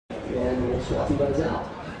and we'll swap you guys out.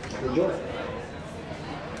 Enjoy.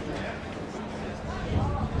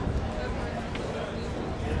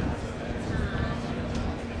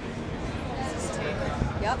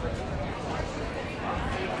 Yep.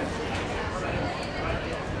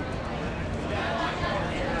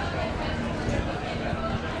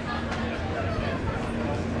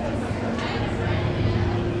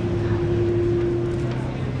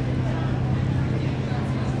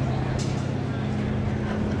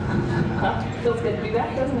 Feels good to be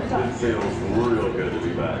back, doesn't it, Tom? It feels real good to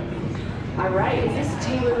be back. All right, is this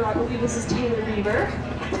Taylor? I believe this is Taylor Beaver.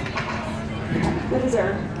 What is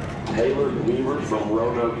her? Taylor Beaver from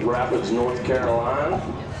Roanoke Rapids, North Carolina,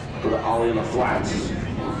 for the Ollie in the Flats.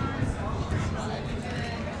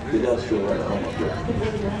 It does feel right at home up here.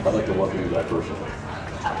 I'd like to welcome you back personally.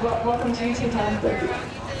 Welcome to you too, Tom. Thank you.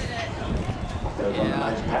 There's a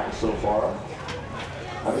nice pack so far. I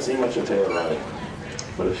haven't seen much of Taylor riding,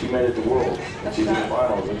 but if she made it to Worlds and she's in the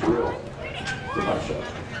finals, it's real. It's a nice shot.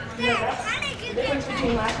 Yeah, that's the difference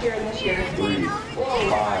between last year and this year. 3,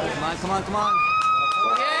 5. Come on, come on, come on.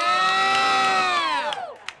 Yeah!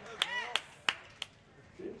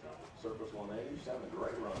 Surface 180, she's having a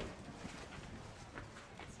great run.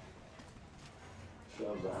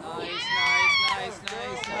 Shoves out. Nice.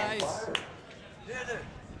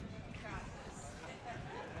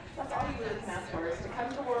 That's all you really can ask for, is to come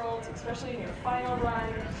to Worlds, especially in your final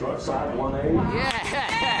run. Front side 180.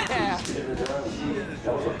 Yeah! She's getting it done.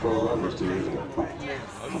 That was a pro run just 2 years ago.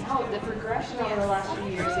 Oh, the progression over the last few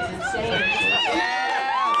years is insane.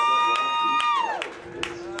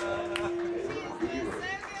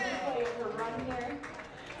 Her run here.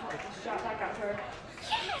 Shot back out to her.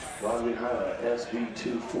 Ron behind a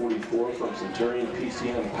SB244 from Centurion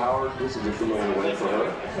PCM Powered. This is a familiar way for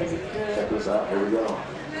her. Check this out. Here we go.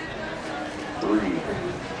 3.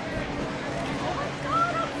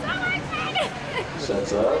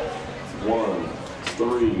 Sets up. 1,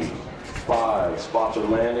 3, 5. Spots her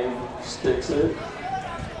landing. Sticks it.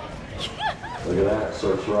 Look at that.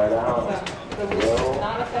 Surfs right out. The wind is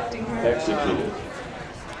not affecting her. Executed.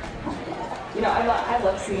 You know, I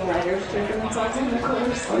love seeing riders tripping themselves in the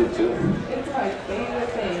course. I do too. It's my favorite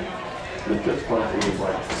thing. The fist pump is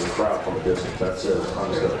like the crowd from a distance. That says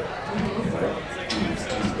understood. Right?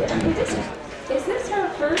 Is this her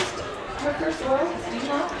first Worlds? Do you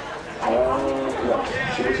know? No.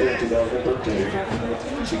 She was here in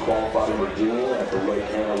 2013. She qualified in Virginia at the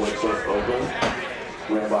Wakesurfing Open.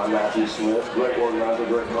 Ran by Matthew Smith. Great organizer,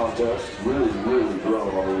 great contest. Really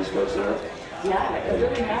grown on the East Coast there. Yeah, it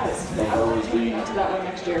really has. And I her want was to get the. into that one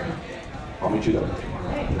next year. I'll meet you there.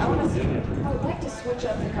 Right. I would like to switch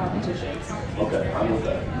up the competitions. Okay, I'm with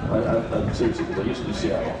that. I'm seriously, because I used to do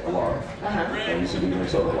Seattle a lot. I used to do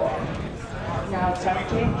Minnesota a lot. Now it's time to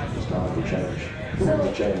change. It's time for change.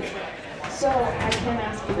 For change. So I can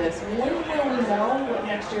ask you this: when will we know what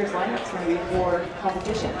next year's lineup's going to be for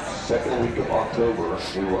competitions? Second week of October,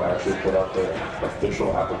 we will actually put out the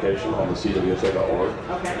official application on the CWSA.org.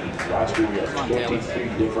 Okay. Last year we had 23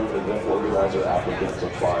 different event organizer applicants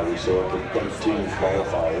apply. We selected 13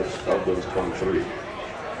 qualifiers of those 23.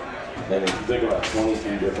 And if you think about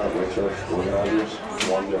 23 different wakesurf organizers,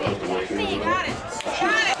 one difference to what you're doing.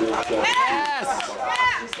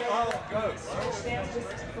 Stands just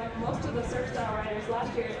like most of the surf style riders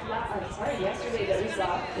yesterday that we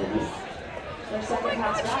saw. Their second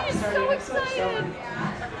pass back started to switch. So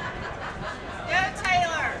Go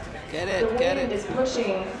Taylor! Get the it, get wind it. is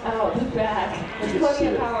pushing out the back. There's plenty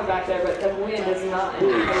of power back there, but the wind is not.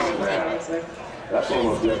 That's one of the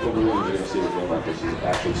most difficult moves you're going to see with one like this is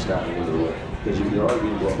actually snapping into the whip. Because you're already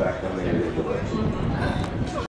being blown back when they get into the whip.